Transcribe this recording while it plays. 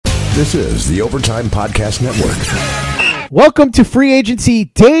This is the Overtime Podcast Network. Welcome to free agency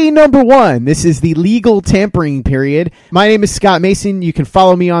day number 1. This is the legal tampering period. My name is Scott Mason. You can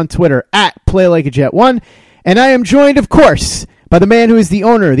follow me on Twitter at PlayLikeAJet1. And I am joined, of course, by the man who is the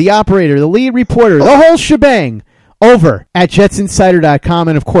owner, the operator, the lead reporter, the whole shebang over at JetsInsider.com.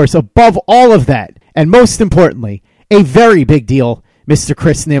 And, of course, above all of that, and most importantly, a very big deal, Mr.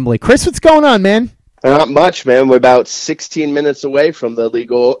 Chris Nimbley. Chris, what's going on, man? Not much, man. We're about 16 minutes away from the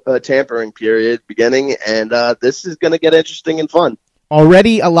legal tampering period beginning, and this is going to get interesting and fun.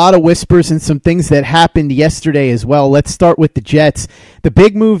 Already a lot of whispers and some things that happened yesterday as well. Let's start with the Jets. The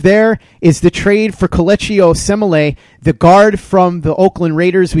big move there is the trade for Kelechi Osemele, the guard from the Oakland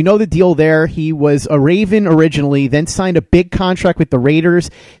Raiders. We know the deal there. He was a Raven originally, then signed a big contract with the Raiders,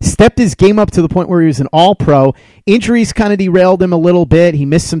 stepped his game up to the point where he was an all-pro. Injuries kind of derailed him a little bit. He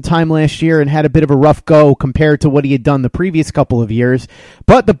missed some time last year and had a bit of a rough go compared to what he had done the previous couple of years.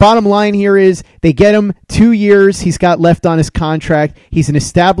 But the bottom line here is they get him 2 years. He's got left on his contract. He's an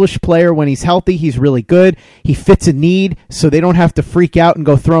established player. When he's healthy, he's really good. He fits a need, so they don't have to freak out and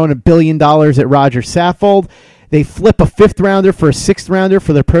go throwing $1 billion at Roger Saffold. They flip a 5th rounder for a 6th rounder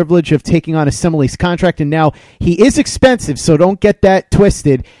for the privilege of taking on Osemele's contract. And now he is expensive, so don't get that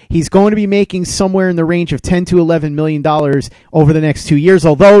twisted. He's going to be making somewhere in the range of $10 to $11 million over the next 2 years,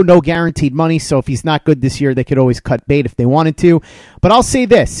 although no guaranteed money. So if he's not good this year, they could always cut bait if they wanted to. But I'll say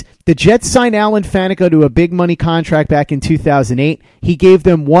this. The Jets signed Alan Faneca to a big money contract back in 2008. He gave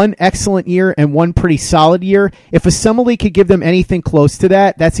them one excellent year and one pretty solid year. If Osemele could give them anything close to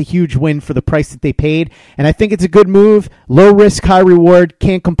that, that's a huge win for the price that they paid. And I think it's a good move. Low risk, high reward.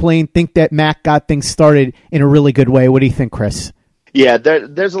 Can't complain. Think that Mac got things started in a really good way. What do you think, Chris? Yeah,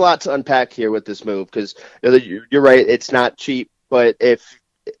 there's a lot to unpack here with this move because you're right. It's not cheap, but if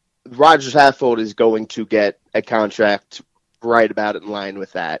Roger Saffold is going to get a contract right about in line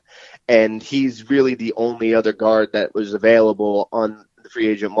with that. And he's really the only other guard that was available on the free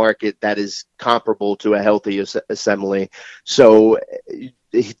agent market that is comparable to a healthy Osemele. So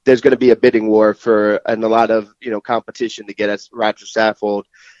there's going to be a bidding war and a lot of competition to get us Roger Saffold.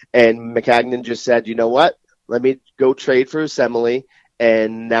 And McCagnon just said, you know what? Let me go trade for Osemele.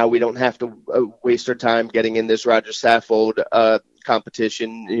 And now we don't have to waste our time getting in this Roger Saffold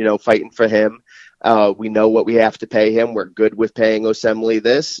competition, fighting for him. We know what we have to pay him. We're good with paying Osemele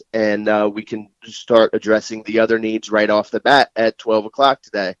this, and we can start addressing the other needs right off the bat at 12 o'clock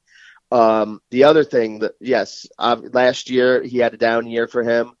today. The other thing that, yes, last year he had a down year for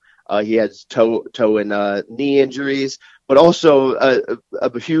him. He has toe and knee injuries, but also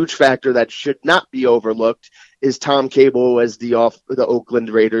a huge factor that should not be overlooked is Tom Cable as the Oakland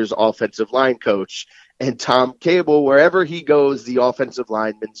Raiders offensive line coach. And Tom Cable, wherever he goes, the offensive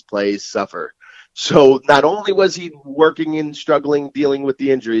linemen's plays suffer. So not only was he working and struggling, dealing with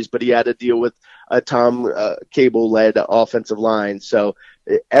the injuries, but he had to deal with a Tom Cable-led offensive line. So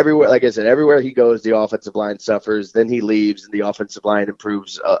everywhere, like I said, everywhere he goes, the offensive line suffers. Then he leaves, and the offensive line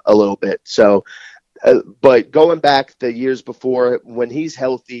improves a little bit. So, but going back the years before, when he's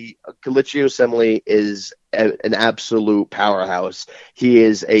healthy, Kelechi Osemele is an absolute powerhouse. He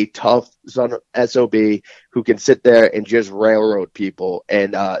is a tough SOB who can sit there and just railroad people.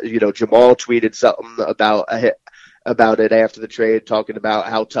 And, Jamal tweeted something about it after the trade, talking about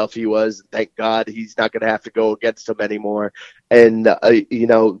how tough he was. Thank God he's not going to have to go against him anymore. And,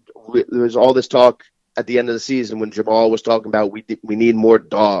 there was all this talk at the end of the season when Jamal was talking about we need more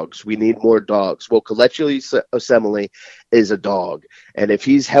dogs. We need more dogs. Well, Kelechi Osemele is a dog. And if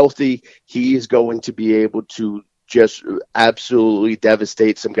he's healthy, he is going to be able to just absolutely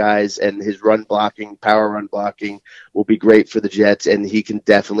devastate some guys, and his power run blocking will be great for the Jets, and he can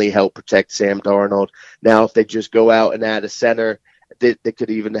definitely help protect Sam Darnold. Now, if they just go out and add a center, that could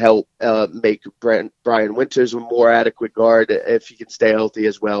even help make Brian Winters a more adequate guard if he can stay healthy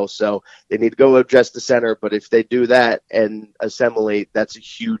as well. So they need to go address the center, but if they do that and Osemele, that's a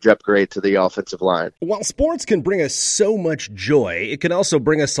huge upgrade to the offensive line. While sports can bring us so much joy, it can also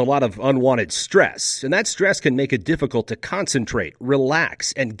bring us a lot of unwanted stress, and that stress can make it difficult to concentrate,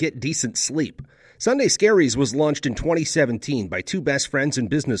 relax, and get decent sleep. Sunday Scaries was launched in 2017 by two best friends and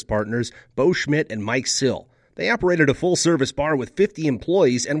business partners, Bo Schmidt and Mike Sill. They operated a full-service bar with 50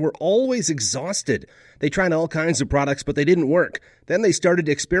 employees and were always exhausted. They tried all kinds of products, but they didn't work. Then they started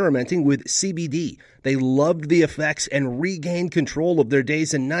experimenting with CBD. They loved the effects and regained control of their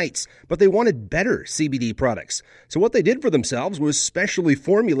days and nights, but they wanted better CBD products. So what they did for themselves was specially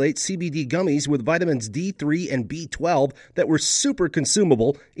formulate CBD gummies with vitamins D3 and B12 that were super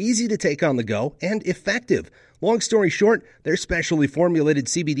consumable, easy to take on the go, and effective. Long story short, their specially formulated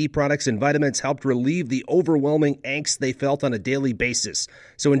CBD products and vitamins helped relieve the overwhelming angst they felt on a daily basis.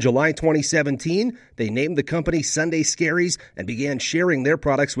 So in July 2017, they named the company Sunday Scaries and began sharing their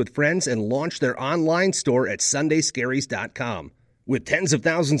products with friends and launched their online store at sundayscaries.com. With tens of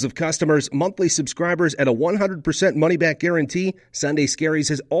thousands of customers, monthly subscribers, and a 100% money-back guarantee, Sunday Scaries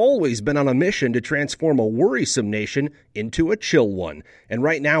has always been on a mission to transform a worrisome nation into a chill one. And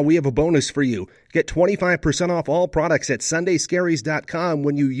right now, we have a bonus for you. Get 25% off all products at sundayscaries.com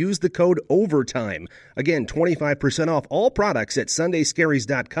when you use the code OVERTIME. Again, 25% off all products at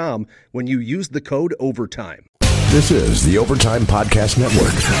sundayscaries.com when you use the code OVERTIME. This is the Overtime Podcast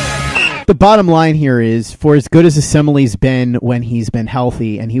Network. The bottom line here is, for as good as Osemele's been when he's been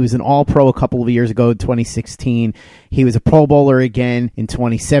healthy, and he was an All-Pro a couple of years ago in 2016, he was a Pro Bowler again in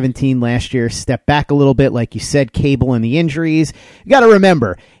 2017 last year, stepped back a little bit, like you said, Cable and the injuries. You got to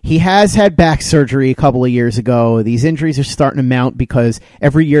remember, he has had back surgery a couple of years ago. These injuries are starting to mount because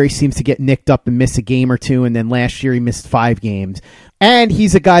every year he seems to get nicked up and miss a game or two, and then last year he missed 5 games. And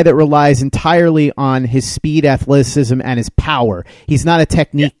he's a guy that relies entirely on his speed, athleticism, and his power. He's not a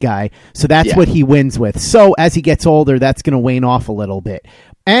technique guy, so that's what he wins with. So as he gets older, that's going to wane off a little bit.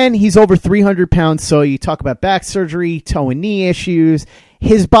 And he's over 300 pounds, so you talk about back surgery, toe and knee issues.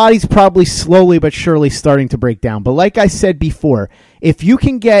 His body's probably slowly but surely starting to break down. But like I said before, if you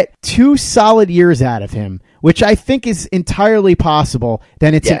can get 2 solid years out of him, which I think is entirely possible,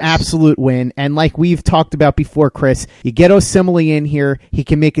 then it's an absolute win. And like we've talked about before, Chris, you get Osemele in here, he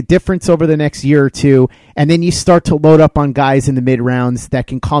can make a difference over the next year or two, and then you start to load up on guys in the mid-rounds that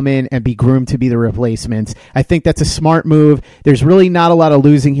can come in and be groomed to be the replacements. I think that's a smart move. There's really not a lot of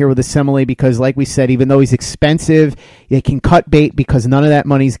losing here with Osemele because, like we said, even though he's expensive, they can cut bait because none of that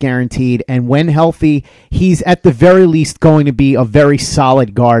money's guaranteed. And when healthy, he's at the very least going to be a very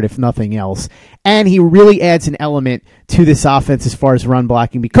solid guard, if nothing else. And he really adds an element to this offense as far as run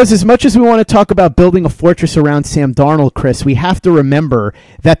blocking, because as much as we want to talk about building a fortress around Sam Darnold, Chris, we have to remember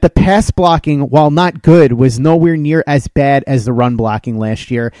that the pass blocking, while not good, was nowhere near as bad as the run blocking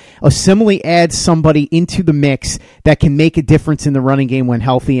last year. Osemele adds somebody into the mix that can make a difference in the running game when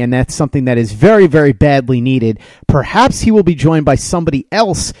healthy, and that's something that is very, very badly needed. Perhaps he will be joined by somebody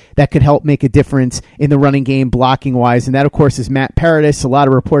else that could help make a difference in the running game blocking-wise, and that, of course, is Matt Paradis. A lot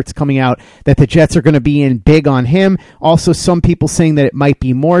of reports coming out that the Jets are going to be in big on him. Also, some people saying that it might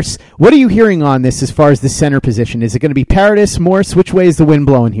be Morse. What are you hearing on this as far as the center position? Is it going to be Paradis, Morse? Which way is the wind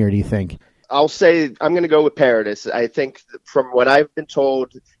blowing here, do you think? I'll say I'm going to go with Paradis. I think from what I've been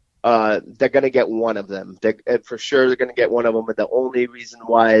told, they're going to get one of them. For sure they're going to get one of them, and the only reason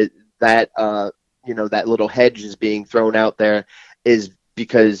why that that little hedge is being thrown out there is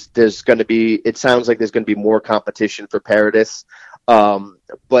because it sounds like there's going to be more competition for Paradis.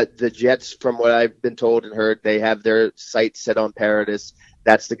 But the Jets, from what I've been told and heard, they have their sights set on Paradis.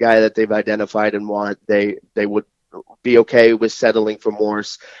 That's the guy that they've identified and want. They would be okay with settling for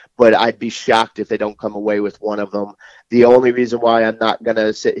Morse, but I'd be shocked if they don't come away with one of them. The only reason why I'm not going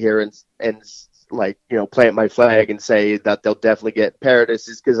to sit here and plant my flag and say that they'll definitely get Paradis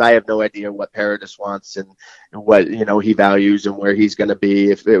is because I have no idea what Paradis wants and what he values and where he's going to be.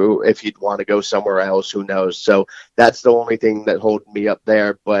 If he'd want to go somewhere else, who knows? So that's the only thing that holds me up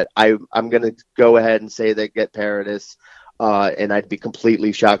there. But I'm going to go ahead and say they get Paradis, and I'd be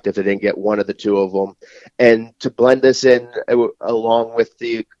completely shocked if they didn't get one of the two of them. And to blend this in along with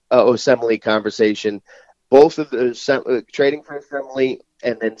the Osemele conversation, both of the trading for Osemele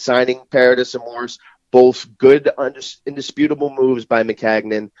and then signing Paradis and Morse, both good, indisputable moves by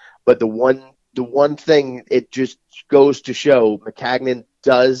Maccagnan. But the one thing, it just goes to show, Maccagnan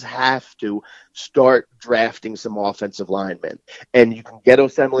does have to start drafting some offensive linemen. And you can get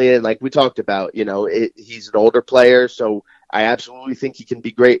Osemele in, like we talked about. He's an older player, so I absolutely think he can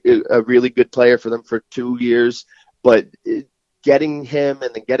be great, a really good player for them for 2 years. But getting him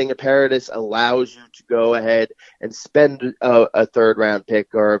and then getting a Paradis allows you to go ahead and spend a 3rd-round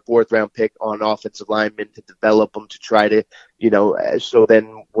pick or a 4th-round pick on offensive linemen to develop them, to try to, so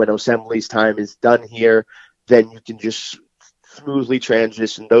then when Osemele's time is done here, then you can just smoothly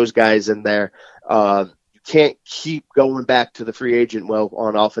transition those guys in there. You can't keep going back to the free agent well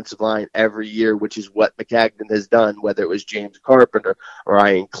on offensive line every year, which is what Maccagnan has done, whether it was James Carpenter or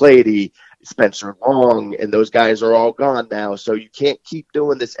Ian Clady, Spencer Long, and those guys are all gone now. So you can't keep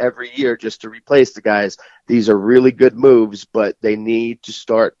doing this every year just to replace the guys. These are really good moves, but they need to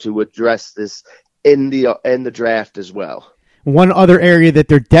start to address this in the draft as well. One other area that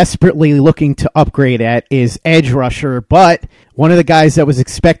they're desperately looking to upgrade at is edge rusher, but one of the guys that was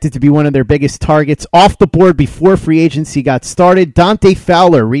expected to be one of their biggest targets off the board before free agency got started, Dante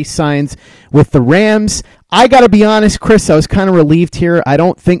Fowler re-signs with the Rams. I got to be honest, Chris, I was kind of relieved here. I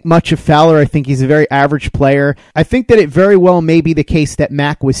don't think much of Fowler. I think he's a very average player. I think that it very well may be the case that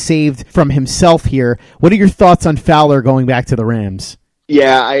Mack was saved from himself here. What are your thoughts on Fowler going back to the Rams?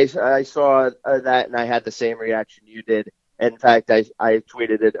 Yeah, I saw that, and I had the same reaction you did. In fact, I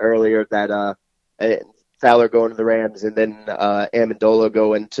tweeted it earlier that Fowler going to the Rams and then Amendola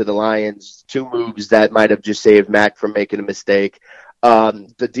going to the Lions, two moves that might have just saved Mack from making a mistake.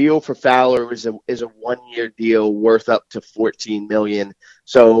 The deal for Fowler is a 1-year deal worth up to $14 million.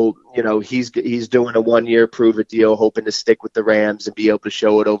 So, he's doing a 1-year prove-it deal, hoping to stick with the Rams and be able to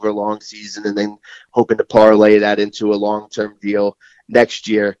show it over a long season, and then hoping to parlay that into a long-term deal next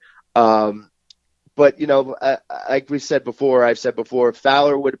year. But, like I've said before,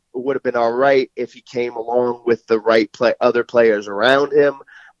 Fowler would have been all right if he came along with the right other players around him.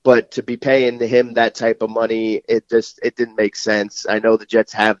 But to be paying him that type of money, it didn't make sense. I know the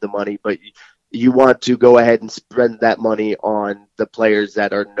Jets have the money, but you want to go ahead and spend that money on the players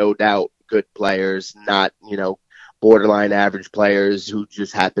that are no doubt good players, not, borderline average players who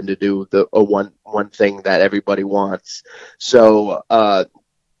just happen to do a one thing that everybody wants. So,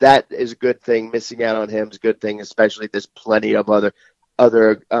 that is a good thing. Missing out on him is a good thing, especially there's plenty of other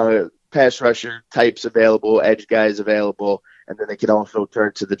pass rusher types available, edge guys available, and then they can also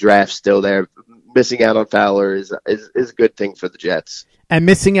turn to the draft still there. Missing out on Fowler is a good thing for the Jets. And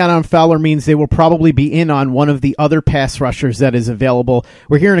missing out on Fowler means they will probably be in on one of the other pass rushers that is available.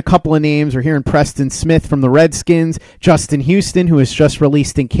 We're hearing a couple of names. We're hearing Preston Smith from the Redskins, Justin Houston, who was just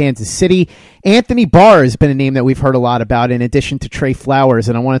released in Kansas City. Anthony Barr has been a name that we've heard a lot about, in addition to Trey Flowers,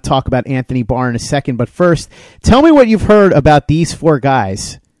 and I want to talk about Anthony Barr in a second. But first, tell me what you've heard about these four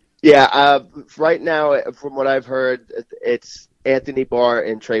guys. Yeah, right now, from what I've heard, it's Anthony Barr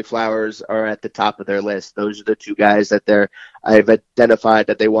and Trey Flowers are at the top of their list. Those are the two guys that I've identified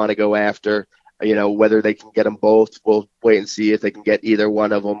that they want to go after. Whether they can get them both, we'll wait and see. If they can get either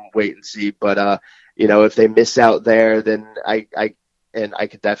one of them, wait and see. But if they miss out there, then I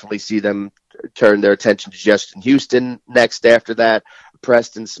could definitely see them turn their attention to Justin Houston next. After that,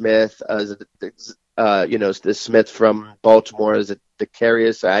 Preston Smith, the Smith from Baltimore, is it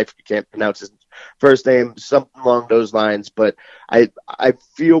Decarius? I can't pronounce his first name, something along those lines, but I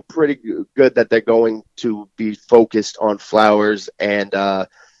feel pretty good that they're going to be focused on Flowers and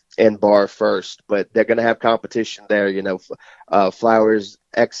Barr first, but they're going to have competition there. Flowers'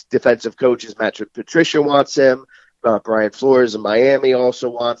 ex-defensive coaches, Matt Patricia wants him. Brian Flores in Miami also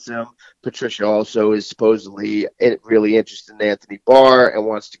wants him. Patricia also is supposedly really interested in Anthony Barr and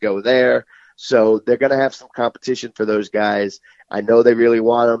wants to go there. So they're going to have some competition for those guys. I know they really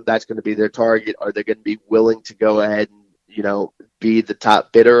want them. That's going to be their target. Are they going to be willing to go ahead and, be the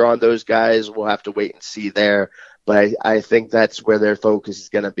top bidder on those guys? We'll have to wait and see there. But I think that's where their focus is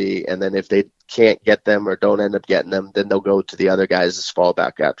going to be. And then if they can't get them or don't end up getting them, then they'll go to the other guys as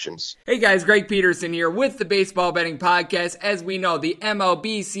fallback options. Hey guys, Greg Peterson here with the Baseball Betting Podcast. As we know, the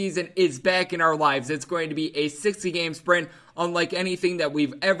MLB season is back in our lives. It's going to be a 60-game sprint unlike anything that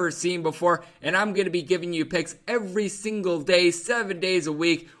we've ever seen before, and I'm going to be giving you picks every single day, 7 days a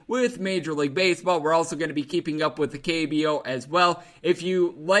week with Major League Baseball. We're also going to be keeping up with the KBO as well. If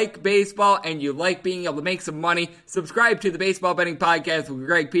you like baseball and you like being able to make some money, subscribe to the Baseball Betting Podcast with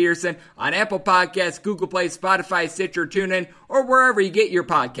Greg Peterson on Apple Podcasts, Google Play, Spotify, Stitcher, TuneIn, or wherever you get your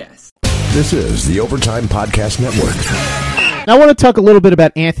podcasts. This is the Overtime Podcast Network. Now, I want to talk a little bit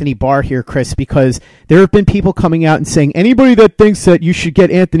about Anthony Barr here, Chris, because there have been people coming out and saying, anybody that thinks that you should get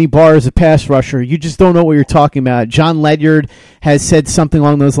Anthony Barr as a pass rusher, you just don't know what you're talking about. John Ledyard has said something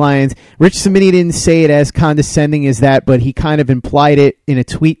along those lines. Rich Cimini didn't say it as condescending as that, but he kind of implied it in a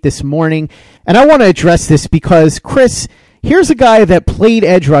tweet this morning. And I want to address this because, Chris, here's a guy that played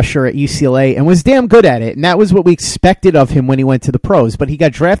edge rusher at UCLA and was damn good at it, and that was what we expected of him when he went to the pros. But he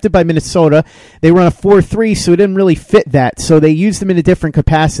got drafted by Minnesota. They run a 4-3, so he didn't really fit that, so they used him in a different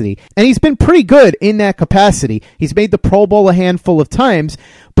capacity. And he's been pretty good in that capacity. He's made the Pro Bowl a handful of times,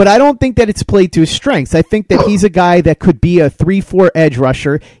 but I don't think that it's played to his strengths. I think that he's a guy that could be a 3-4 edge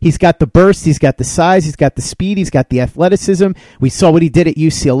rusher. He's got the burst, he's got the size, he's got the speed, he's got the athleticism. We saw what he did at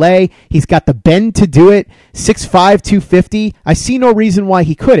UCLA. He's got the bend to do it, 6'5", 250. I see no reason why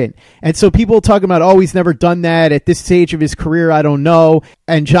he couldn't. And so people talking about, oh, he's never done that at this stage of his career, I don't know.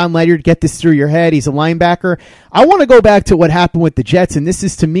 And John Ledyard, get this through your head, he's a linebacker. I want to go back to what happened with the Jets, and this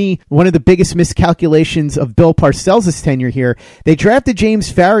is, to me, one of the biggest miscalculations of Bill Parcells' tenure here. They drafted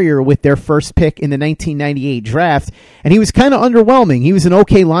James Farrior with their first pick in the 1998 draft, and he was kind of underwhelming. He was an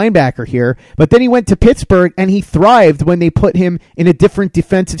okay linebacker here, but then he went to Pittsburgh, and he thrived when they put him in a different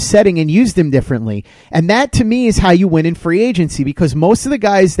defensive setting and used him differently. And that, to me, is how you win in free agency, because most of the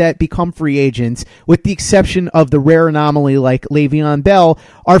guys that become free agents, with the exception of the rare anomaly like Le'Veon Bell,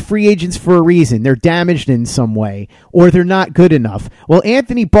 are free agents for a reason. They're damaged in some way, or they're not good enough. Well,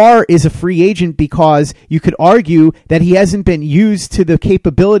 Anthony Barr is a free agent because you could argue that he hasn't been used to the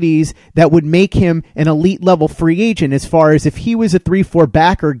capabilities that would make him an elite level free agent. As far as if he was a 3-4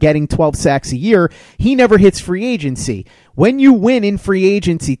 backer getting 12 sacks a year, he never hits free agency. When you win in free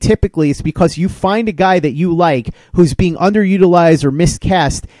agency, typically it's because you find a guy that you like who's being underutilized or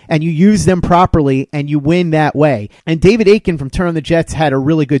miscast, and you use them properly, and you win that way. And David Aiken from Turn on the Jets had a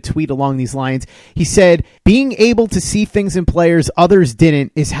really good tweet along these lines. He said, being able to see things in players others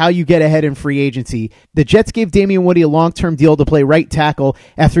didn't is how you get ahead in free agency. The Jets gave Damian Woody a long-term deal to play right tackle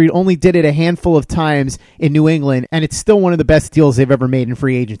after he only did it a handful of times in New England, and it's still one of the best deals they've ever made in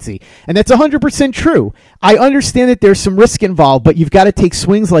free agency. And that's 100% true. I understand that there's some risk involved, but you've got to take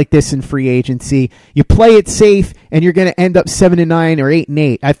swings like this in free agency. You play it safe, and you're going to end up 7-9 or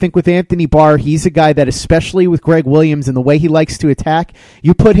 8-8. I think with Anthony Barr, he's a guy that, especially with Greg Williams and the way he likes to attack,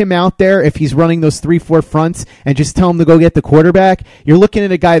 you put him out there if he's running those 3-4 fronts and just tell him to go get the quarterback, you're looking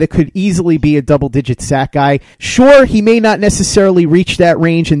at a guy that could easily be a double-digit sack guy. Sure, he may not necessarily reach that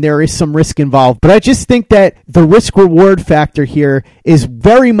range, and there is some risk involved, but I just think that the risk-reward factor here is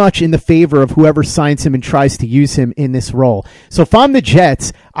very much in the favor of whoever signs him and tries to use him in this role. So if I'm the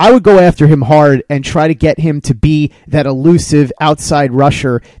Jets, I would go after him hard and try to get him to be that elusive outside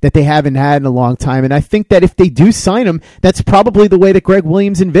rusher that they haven't had in a long time. And I think that if they do sign him, that's probably the way that Greg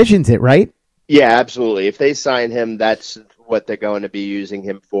Williams envisions it, right? Yeah, absolutely. If they sign him, that's what they're going to be using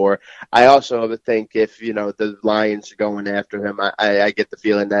him for. I also think if, the Lions are going after him, I get the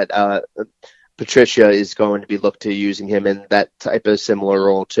feeling that Patricia is going to be looked to using him in that type of similar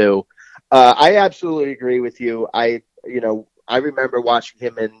role too. I absolutely agree with you. I remember watching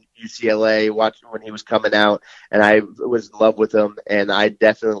him in UCLA, when he was coming out, and I was in love with him. And I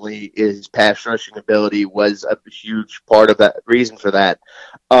definitely, his pass rushing ability was a huge part of that reason for that.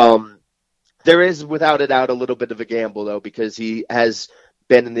 There is, without a doubt, a little bit of a gamble though, because he has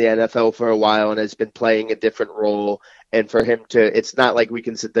been in the NFL for a while and has been playing a different role. And for him to, it's not like we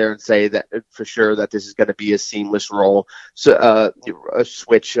can sit there and say that for sure that this is going to be a seamless role, so a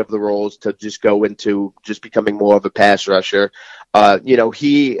switch of the roles to just go into just becoming more of a pass rusher.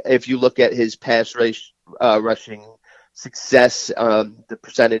 If you look at his pass rushing success, the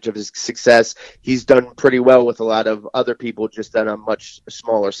percentage of his success, he's done pretty well with a lot of other people, just on a much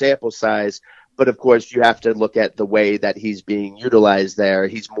smaller sample size. But of course, you have to look at the way that he's being utilized there.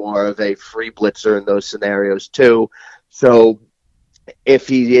 He's more of a free blitzer in those scenarios too. So if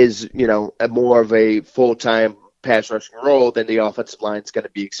he is, more of a full-time pass rushing role, then the offensive line is going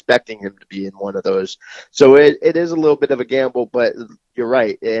to be expecting him to be in one of those. So it is a little bit of a gamble, but you're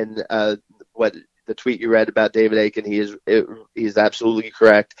right. And what the tweet you read about David Aiken, he is absolutely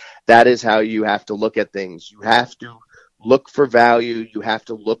correct. That is how you have to look at things. You have to look for value. You have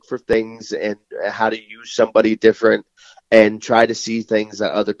to look for things and how to use somebody different and try to see things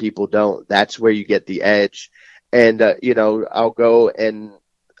that other people don't. That's where you get the edge. And, I'll go and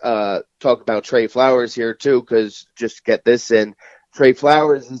talk about Trey Flowers here too, because just get this in, Trey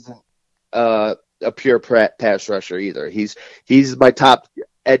Flowers isn't a pure pass rusher either. He's my top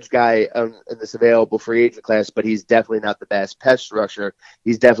edge guy in this available free agent class, but he's definitely not the best pass rusher.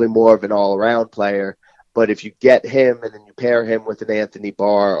 He's definitely more of an all-around player. But if you get him and then you pair him with an Anthony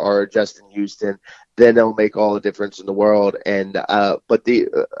Barr or Justin Houston, then it'll make all the difference in the world. And but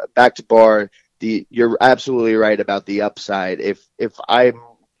back to Barr, you're absolutely right about the upside. If I'm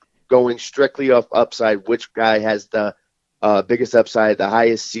going strictly off upside, which guy has the biggest upside, the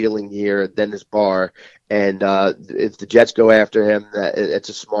highest ceiling here, then is Barr. And if the Jets go after him, it's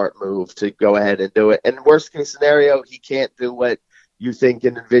a smart move to go ahead and do it. And worst case scenario, he can't do what you think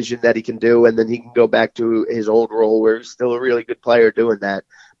and envision that he can do, and then he can go back to his old role where he's still a really good player doing that.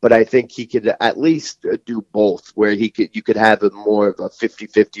 But I think he could at least do both, where you could have a more of a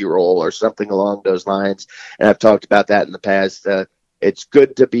 50-50 role or something along those lines. And I've talked about that in the past. It's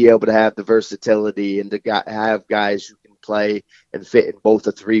good to be able to have the versatility and to have guys who can play and fit in both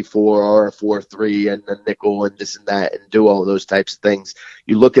a 3-4 or a 4-3 and a nickel and this and that and do all those types of things.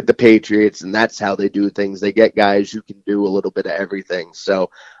 You look at the Patriots, and that's how they do things. They get guys who can do a little bit of everything.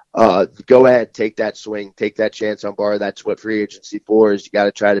 So go ahead, take that swing, take that chance on Barr. That's what free agency for is. You got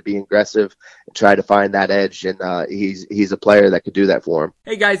to try to be aggressive and try to find that edge, and he's a player that could do that for him.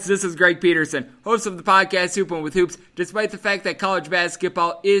 Hey guys, this is Greg Peterson, host of the podcast Hoopin' with Hoops. Despite the fact that college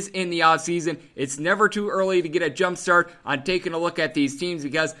basketball is in the off season, it's never too early to get a jump start on taking a look at these teams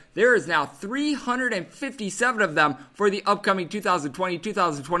because there is now 357 of them for the upcoming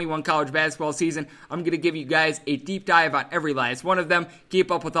 2020-2021 college basketball season. I'm going to give you guys a deep dive on every last one of them,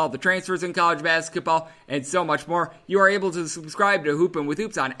 keep up with all the transfers in college basketball, and so much more. You are able to subscribe to Hoopin' with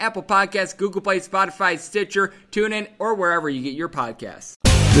Hoops on Apple Podcasts, Google Play, Spotify, Stitcher, TuneIn, or wherever you get your podcasts.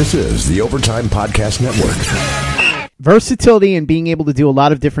 This is the Overtime Podcast Network. Versatility and being able to do a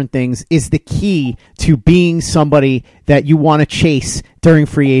lot of different things is the key to being somebody that you want to chase during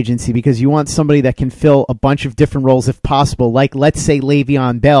free agency, because you want somebody that can fill a bunch of different roles if possible, like let's say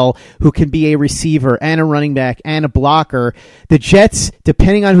Le'Veon Bell, who can be a receiver and a running back and a blocker. The Jets,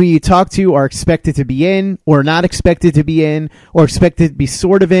 depending on who you talk to, are expected to be in or not expected to be in, or expected to be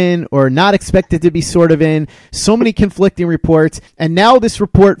sort of in or not expected to be sort of in. So many conflicting reports. And now this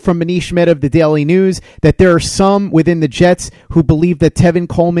report from Manish Mehta of the Daily News that there are some within the Jets who believe that Tevin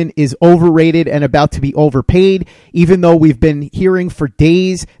Coleman is overrated and about to be overpaid, even though we've been hearing for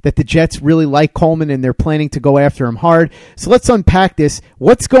days that the Jets really like Coleman and they're planning to go after him hard. So let's unpack this.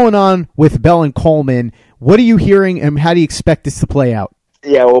 What's going on with Bell and Coleman? What are you hearing, and how do you expect this to play out?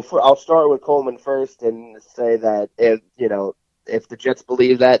 Yeah, well, I'll start with Coleman first and say that if the Jets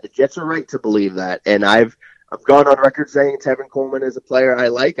believe that, the Jets are right to believe that. And I've gone on record saying Tevin Coleman is a player I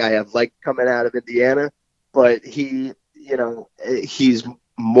like. I have liked coming out of Indiana, but he's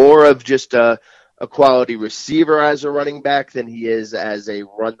more of just a quality receiver as a running back than he is as a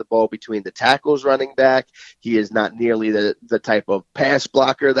run the ball between the tackles running back. He is not nearly the type of pass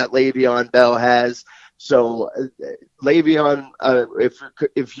blocker that Le'Veon Bell has. So Le'Veon,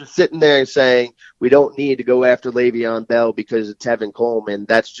 if you're sitting there saying we don't need to go after Le'Veon Bell because of Tevin Coleman,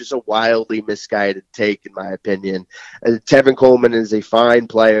 that's just a wildly misguided take, in my opinion. Tevin Coleman is a fine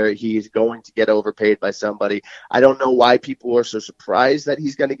player. He's going to get overpaid by somebody. I don't know why people are so surprised that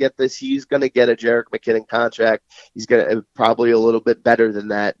he's going to get this. He's going to get a Jerick McKinnon contract. He's going to probably a little bit better than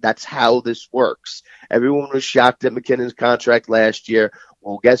that. That's how this works. Everyone was shocked at McKinnon's contract last year.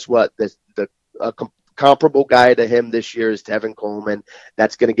 Well, guess what? Comparable guy to him this year is Tevin Coleman.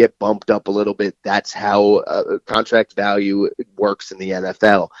 That's going to get bumped up a little bit. That's how contract value works in the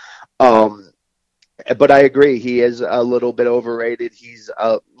NFL. But I agree, he is a little bit overrated. He's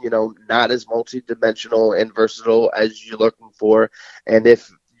not as multidimensional and versatile as you're looking for. And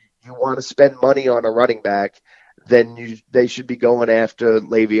if you want to spend money on a running back, then they should be going after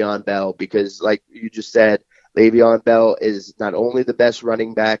Le'Veon Bell, because, like you just said, Le'Veon Bell is not only the best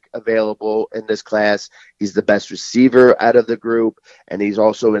running back available in this class, he's the best receiver out of the group, and he's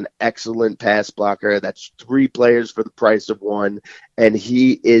also an excellent pass blocker. That's 3 players for the price of 1, and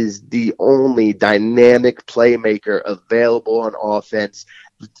he is the only dynamic playmaker available on offense.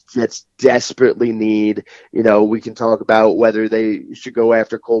 Jets desperately need. We can talk about whether they should go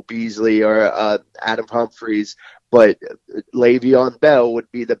after Cole Beasley or Adam Humphries, but Le'Veon Bell would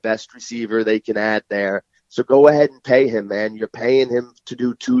be the best receiver they can add there. So go ahead and pay him, man. You're paying him to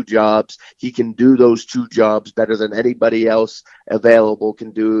do 2 jobs. He can do those 2 jobs better than anybody else available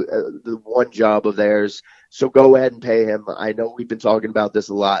can do the 1 job of theirs. So go ahead and pay him. I know we've been talking about this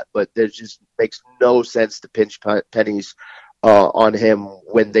a lot, but it just makes no sense to pinch pennies on him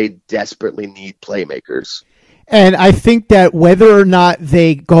when they desperately need playmakers. And I think that whether or not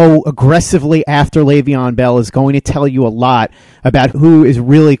they go aggressively after Le'Veon Bell is going to tell you a lot about who is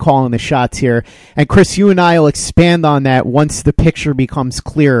really calling the shots here. And Chris, you and I will expand on that once the picture becomes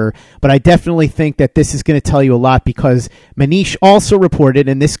clearer. But I definitely think that this is going to tell you a lot, because Manish also reported,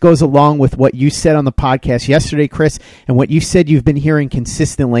 and this goes along with what you said on the podcast yesterday, Chris, and what you said you've been hearing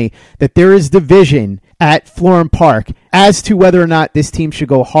consistently, that there is division at Florham Park as to whether or not this team should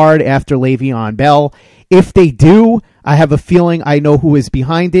go hard after Le'Veon Bell. If they do, I have a feeling I know who is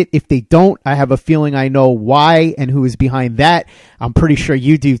behind it. If they don't, I have a feeling I know why and who is behind that. I'm pretty sure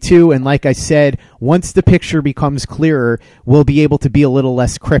you do too. And like I said, once the picture becomes clearer, we'll be able to be a little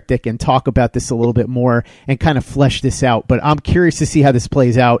less cryptic and talk about this a little bit more and kind of flesh this out. But I'm curious to see how this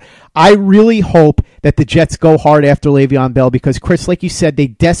plays out. I really hope that the Jets go hard after Le'Veon Bell because, Chris, like you said, they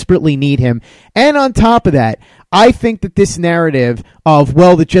desperately need him. And on top of that, I think that this narrative of,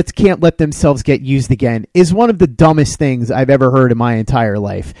 well, the Jets can't let themselves get used again is one of the dumbest things I've ever heard in my entire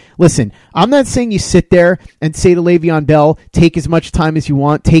life. Listen, I'm not saying you sit there and say to Le'Veon Bell, take as much time as you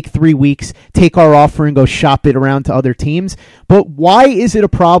want, take 3 weeks, take our offer and go shop it around to other teams. But why is it a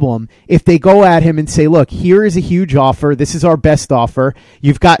problem if they go at him and say, look, here is a huge offer. This is our best offer.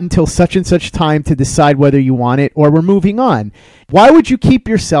 You've got until such and such time to decide whether you want it or we're moving on. Why would you keep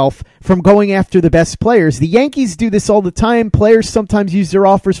yourself from going after the best players? The Yankees do this all the time. Players sometimes use their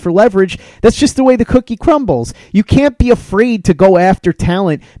offers for leverage. That's just the way the cookie crumbles. You can't be afraid to go after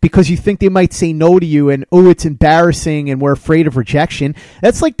talent because you think they might say no to you and, oh, it's embarrassing and we're afraid of rejection.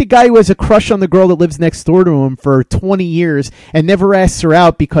 That's like the guy who has a crush on the girl that lives next door to him for 20 years and never asks her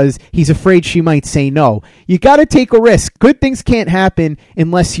out because he's afraid she might say no. You got to take a risk. Good things can't happen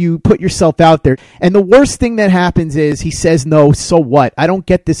unless you put yourself out there. And the worst thing that happens is he says no, so what? I don't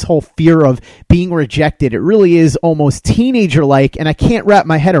get this whole fear of being rejected. It really is almost teenager-like, and I can't wrap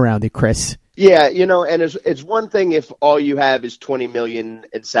my head around it, Chris. Yeah, and it's one thing if all you have is $20 million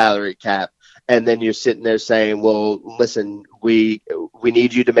in salary cap, and then you're sitting there saying, well, listen, we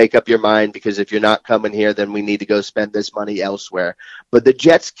need you to make up your mind because if you're not coming here, then we need to go spend this money elsewhere. But the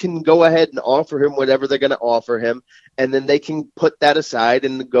Jets can go ahead and offer him whatever they're going to offer him, and then they can put that aside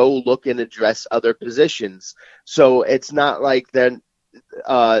and go look and address other positions. So it's not like then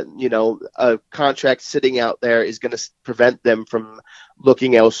a contract sitting out there is going to prevent them from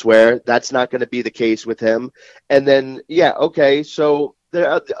looking elsewhere. That's not going to be the case with him. And then, so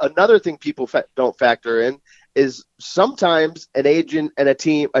another thing people don't factor in is sometimes an agent and a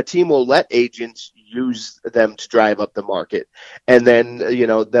team will let agents use them to drive up the market. And then,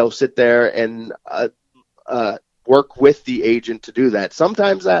 they'll sit there and work with the agent to do that.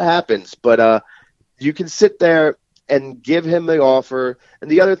 Sometimes that happens, but you can sit there and give him the offer. And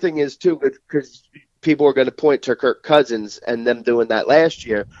the other thing is, too, because people are going to point to Kirk Cousins and them doing that last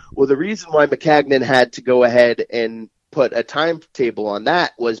year. Well, the reason why Maccagnan had to go ahead and put a timetable on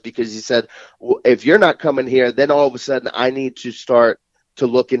that was because he said, well, if you're not coming here, then all of a sudden I need to start to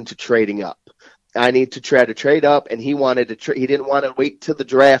look into trading up. I need to try to trade up, and he wanted to he didn't want to wait till the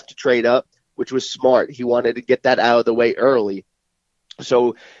draft to trade up, which was smart. He wanted to get that out of the way early.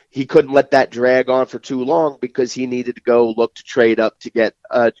 So he couldn't let that drag on for too long because he needed to go look to trade up to get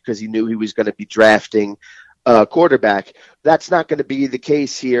because he knew he was going to be drafting a quarterback. That's not going to be the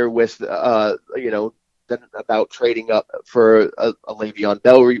case here with about trading up for a Le'Veon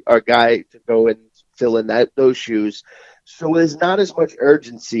Bell or a guy to go and fill in those shoes. So there's not as much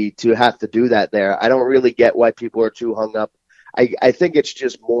urgency to have to do that there. I don't really get why people are too hung up. I think it's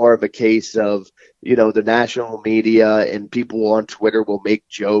just more of a case of, the national media and people on Twitter will make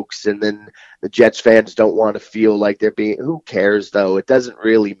jokes, and then the Jets fans don't want to feel like they're being – who cares, though? It doesn't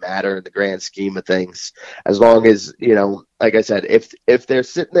really matter in the grand scheme of things. As long as, like I said, if they're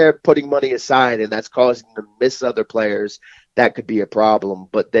sitting there putting money aside and that's causing them to miss other players, that could be a problem.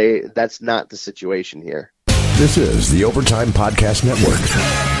 But that's not the situation here. This is the Overtime Podcast Network.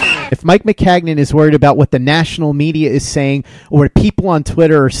 If Mike Maccagnan is worried about what the national media is saying or what people on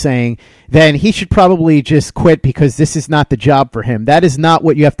Twitter are saying, then he should probably just quit because this is not the job for him. That is not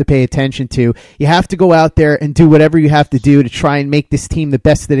what you have to pay attention to. You have to go out there and do whatever you have to do to try and make this team the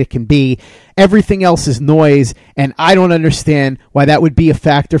best that it can be. Everything else is noise, and I don't understand why that would be a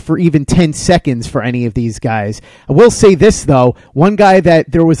factor for even 10 seconds for any of these guys. I will say this, though. One guy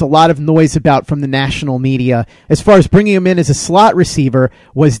that there was a lot of noise about from the national media, as far as bringing him in as a slot receiver,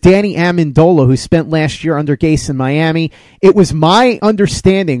 was Danny Amendola, who spent last year under Gase in Miami. It was my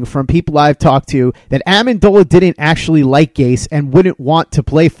understanding from people I've talked to that Amendola didn't actually like Gase and wouldn't want to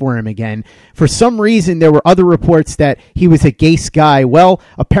play for him again. For some reason, there were other reports that he was a Gase guy. Well,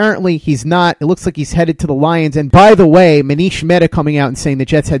 apparently he's not. It looks like he's headed to the Lions. And by the way, Manish Mehta coming out and saying the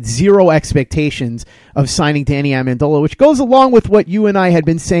Jets had zero expectations of signing Danny Amendola, which goes along with what you and I had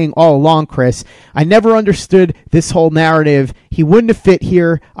been saying all along, Chris. I never understood this whole narrative. He wouldn't have fit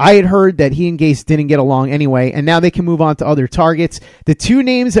here. I had heard that he and Gase didn't get along anyway, and now they can move on to other targets. The two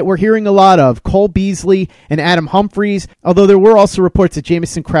names that we're hearing a lot of, Cole Beasley and Adam Humphries, although there were also reports that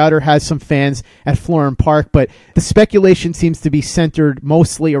Jamison Crowder has some fans at Florham Park, but the speculation seems to be centered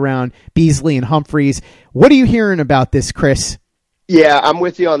mostly around Beasley and Humphries. What are you hearing about this, Chris? Yeah, I'm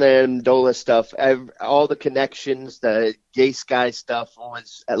with you on the Amendola stuff. All the connections, the Gase guy stuff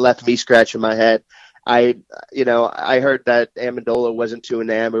left me scratching my head. I heard that Amendola wasn't too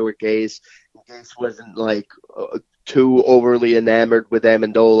enamored with Gase. Gase wasn't too overly enamored with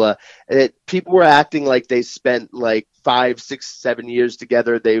Amendola. People were acting like they spent 5, 6, 7 years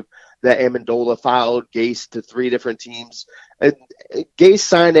together. The Amendola followed Gase to 3 different teams. Gase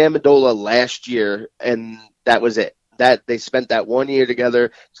signed Amendola last year, and that was it. That they spent that 1 year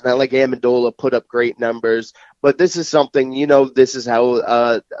together. It's not like Amendola put up great numbers, but this is something, this is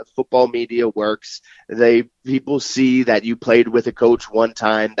how football media works. People see that you played with a coach one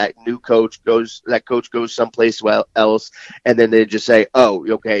time, that coach goes someplace else, and then they just say, oh,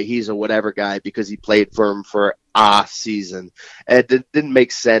 okay, he's a whatever guy because he played for him for a season. And it didn't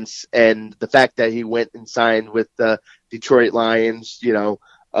make sense. And the fact that he went and signed with the Detroit Lions,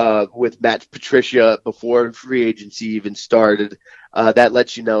 with Matt Patricia before free agency even started, that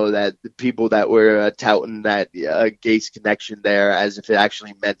lets you know that the people that were touting that Gase connection there as if it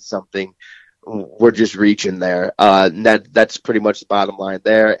actually meant something were just reaching there. And that's pretty much the bottom line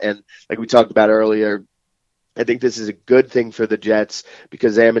there. And like we talked about earlier, I think this is a good thing for the Jets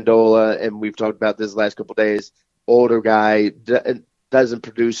because Amendola, and we've talked about this the last couple of days, older guy, doesn't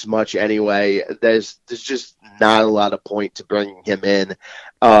produce much anyway. There's just not a lot of point to bringing him in.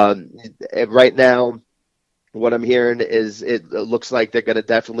 Right now, what I'm hearing is it looks like they're going to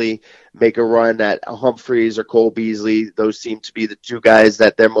definitely make a run at Humphries or Cole Beasley. Those seem to be the 2 guys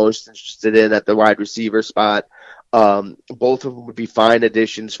that they're most interested in at the wide receiver spot. Both of them would be fine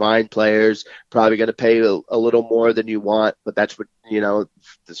additions, fine players, probably going to pay a little more than you want, but that's what,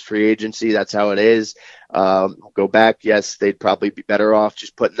 this free agency, that's how it is. Go back, yes, they'd probably be better off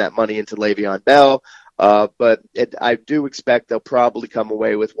just putting that money into Le'Veon Bell. But I do expect they'll probably come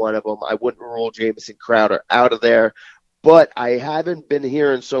away with one of them. I wouldn't rule Jamison Crowder out of there, but I haven't been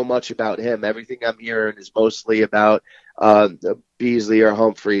hearing so much about him. Everything I'm hearing is mostly about Beasley or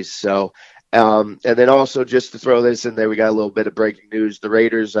Humphries. So, and then also just to throw this in there, we got a little bit of breaking news. The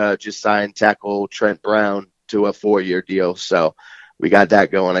Raiders just signed tackle Trent Brown to a 4-year deal. So we got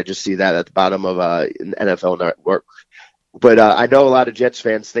that going. I just see that at the bottom of an NFL Network. But I know a lot of Jets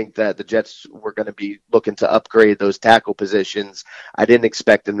fans think that the Jets were going to be looking to upgrade those tackle positions. I didn't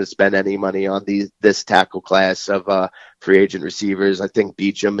expect them to spend any money on this tackle class of free agent receivers. I think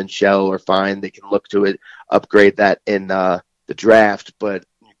Beachum and Shell are fine. They can look to it, upgrade that in the draft. But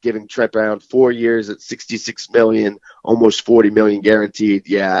giving Trent Brown 4 years at $66 million, almost $40 million guaranteed,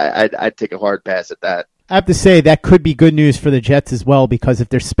 yeah, I'd take a hard pass at that. I have to say that could be good news for the Jets as well, because if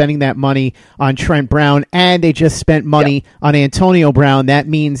they're spending that money on Trent Brown and they just spent money on Antonio Brown, that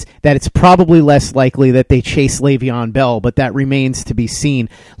means that it's probably less likely that they chase Le'Veon Bell, but that remains to be seen.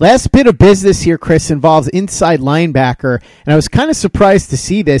 Last bit of business here, Chris, involves inside linebacker, and I was kind of surprised to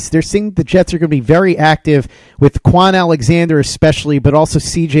see this. They're saying the Jets are going to be very active with Kwon Alexander especially, but also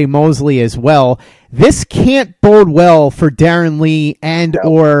CJ Mosley as well. This can't bode well for Darron Lee and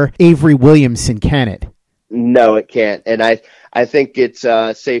or Avery Williamson, can it? No, it can't. And I think it's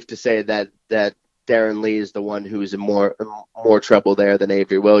safe to say that Darron Lee is the one who's in more trouble there than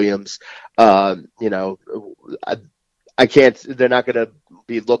Avery Williams. I can't. They're not going to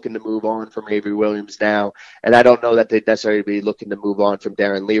be looking to move on from Avery Williams now, and I don't know that they'd necessarily be looking to move on from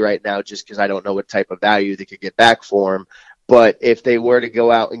Darron Lee right now, just because I don't know what type of value they could get back for him. But if they were to go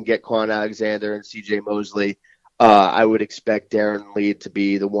out and get Kwon Alexander and CJ Mosley, I would expect Darron Lee to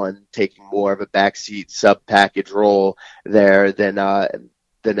be the one taking more of a backseat sub-package role there than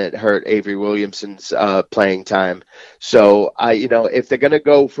it hurt Avery Williamson's playing time. So, if they're going to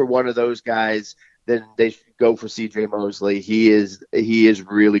go for one of those guys, then they should go for CJ Mosley. He is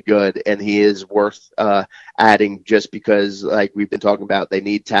really good, and he is worth adding just because, like we've been talking about, they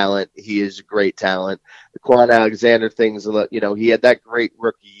need talent. He is a great talent. The Kwon Alexander thing's, he had that great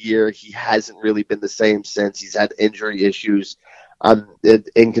rookie year. He hasn't really been the same since. He's had injury issues,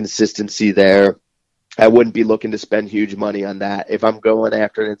 inconsistency there. I wouldn't be looking to spend huge money on that. If I'm going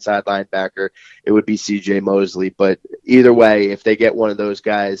after an inside linebacker, it would be CJ Mosley. But either way, if they get one of those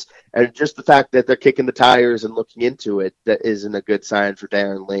guys, and just the fact that they're kicking the tires and looking into it, that isn't a good sign for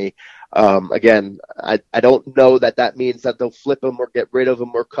Darron Lee. Again, I don't know that means that they'll flip him or get rid of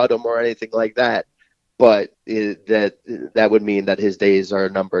him or cut him or anything like that. But that would mean that his days are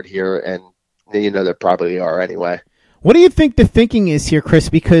numbered here, and they probably are anyway. What do you think the thinking is here, Chris?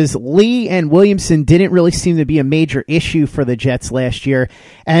 Because Lee and Williamson didn't really seem to be a major issue for the Jets last year.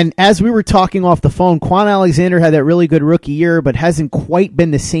 And as we were talking off the phone, Kwon Alexander had that really good rookie year, but hasn't quite been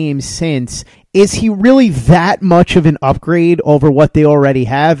the same since. Is he really that much of an upgrade over what they already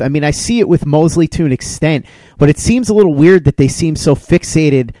have? I mean, I see it with Mosley to an extent, but it seems a little weird that they seem so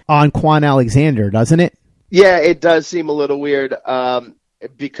fixated on Kwon Alexander, doesn't it? Yeah, it does seem a little weird.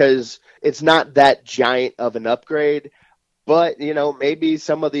 Because it's not that giant of an upgrade, but maybe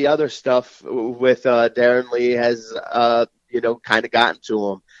some of the other stuff with Darron Lee has kind of gotten to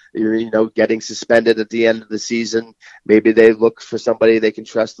him. getting suspended at the end of the season. Maybe they look for somebody they can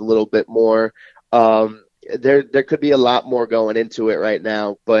trust a little bit more. There could be a lot more going into it right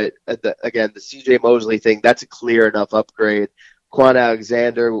now, but again, the CJ Mosley thing, that's a clear enough upgrade. Kwon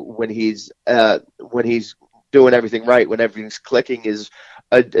Alexander, when he's doing everything right, when everything's clicking, is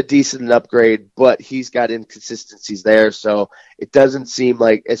a decent upgrade, but he's got inconsistencies there, so it doesn't seem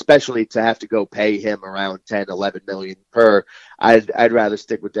like, especially to have to go pay him around 10, 11 million per, I'd rather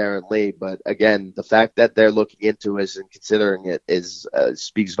stick with Darron Lee. But again, the fact that they're looking into it and considering it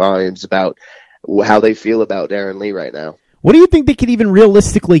speaks volumes about how they feel about Darron Lee right now. What do you think they could even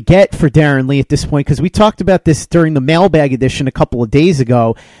realistically get for Darron Lee at this point? Because we talked about this during the mailbag edition a couple of days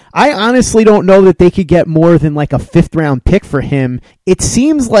ago. I honestly don't know that they could get more than like a 5th-round pick for him. It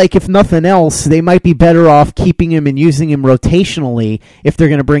seems like, if nothing else, they might be better off keeping him and using him rotationally if they're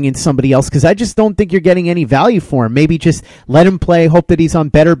going to bring in somebody else, because I just don't think you're getting any value for him. Maybe just let him play, hope that he's on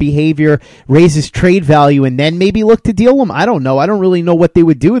better behavior, raise his trade value, and then maybe look to deal him. I don't know. I don't really know what they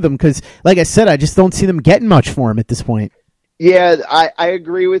would do with him because, like I said, I just don't see them getting much for him at this point. Yeah, I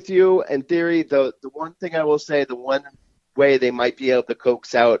agree with you. In theory, the one thing I will say, the one way they might be able to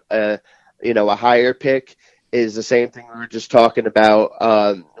coax out a higher pick is the same thing we were just talking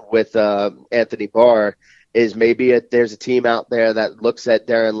about with Anthony Barr, is maybe there's a team out there that looks at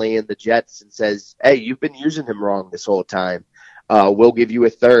Darron Lee and the Jets and says, hey, you've been using him wrong this whole time. We'll give you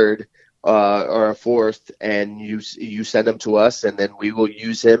a 3rd or a 4th, and you send him to us, and then we will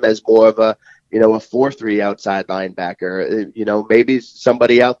use him as more of a 4-3 outside linebacker. Maybe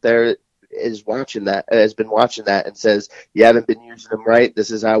somebody out there has been watching that and says, you haven't been using them right,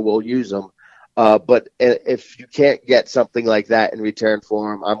 this is how we'll use them. But if you can't get something like that in return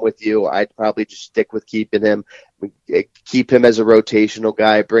for him, I'm with you. I'd probably just stick with keeping him, keep him as a rotational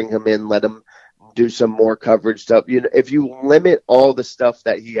guy, bring him in, let him do some more coverage stuff. If you limit all the stuff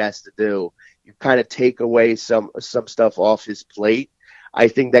that he has to do, you kind of take away some stuff off his plate. I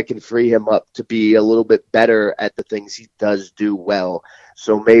think that can free him up to be a little bit better at the things he does do well.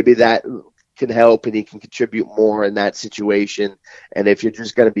 So maybe that can help and he can contribute more in that situation. And if you're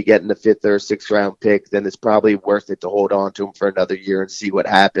just going to be getting a 5th or 6th round pick, then it's probably worth it to hold on to him for another year and see what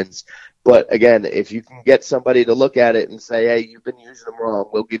happens. But again, if you can get somebody to look at it and say, hey, you've been using them wrong,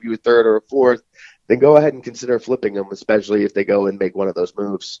 we'll give you a 3rd or a 4th, then go ahead and consider flipping them, especially if they go and make one of those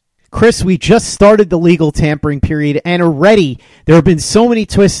moves. Chris, we just started the legal tampering period, and already there have been so many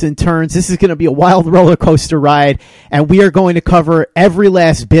twists and turns. This is going to be a wild roller coaster ride, and we are going to cover every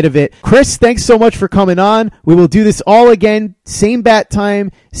last bit of it. Chris, thanks so much for coming on. We will do this all again, same bat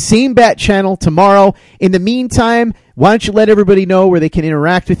time, same bat channel tomorrow. In the meantime, why don't you let everybody know where they can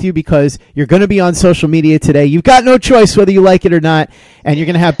interact with you, because you're going to be on social media today. You've got no choice whether you like it or not, and you're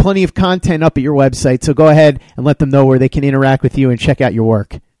going to have plenty of content up at your website. So go ahead and let them know where they can interact with you and check out your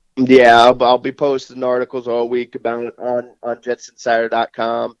work. Yeah, I'll be posting articles all week about it on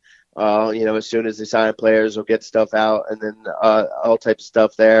jetsinsider.com. As soon as they sign players, we'll get stuff out, and then all types of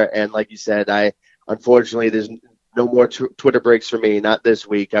stuff there. And like you said, unfortunately, there's no more Twitter breaks for me. Not this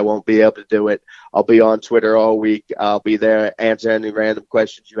week. I won't be able to do it. I'll be on Twitter all week. I'll be there, answer any random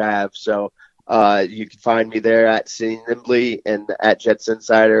questions you have. So you can find me there at Chris Nimbley and at Jets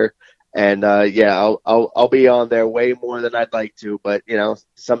Insider. And I'll be on there way more than I'd like to, but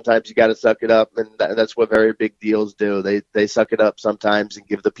sometimes you got to suck it up, and that's what very big deals do. They suck it up sometimes and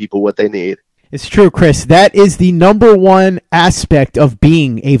give the people what they need. It's true, Chris. That is the number one aspect of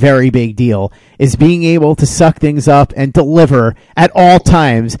being a very big deal, is being able to suck things up and deliver at all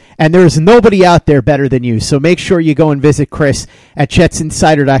times. And there's nobody out there better than you. So make sure you go and visit Chris at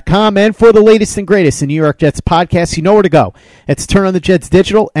jetsinsider.com. And for the latest and greatest in New York Jets podcasts, you know where to go. It's Turn on the Jets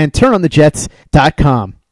Digital and turnonthejets.com.